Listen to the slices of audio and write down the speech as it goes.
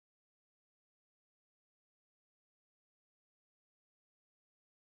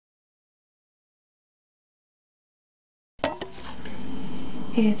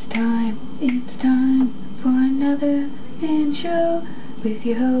It's time for another man show with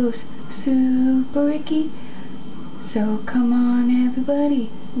your host, Supricky. So come on everybody,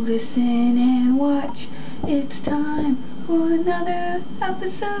 listen and watch. It's time for another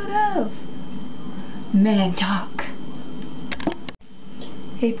episode of Man Talk.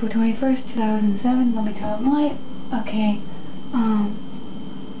 April 21st, 2007, let me tell them what. Okay,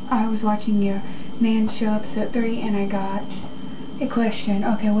 I was watching your Man Show episode 3 and I got a question.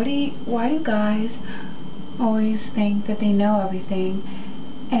 Okay, why do guys always think that they know everything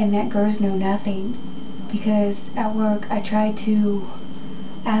and that girls know nothing? Because at work I tried to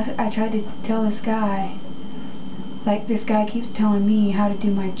tell this guy, like this guy keeps telling me how to do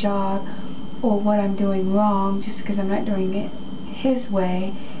my job or what I'm doing wrong just because I'm not doing it his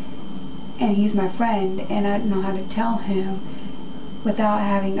way, and he's my friend and I don't know how to tell him without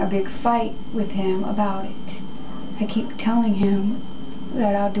having a big fight with him about it. I keep telling him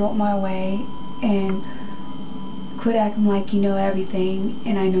that I'll do it my way and quit acting like you know everything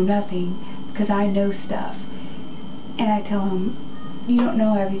and I know nothing, because I know stuff. And I tell him, you don't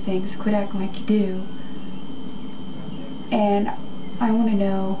know everything, so quit acting like you do. And I want to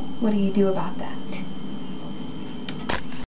know, what do you do about that?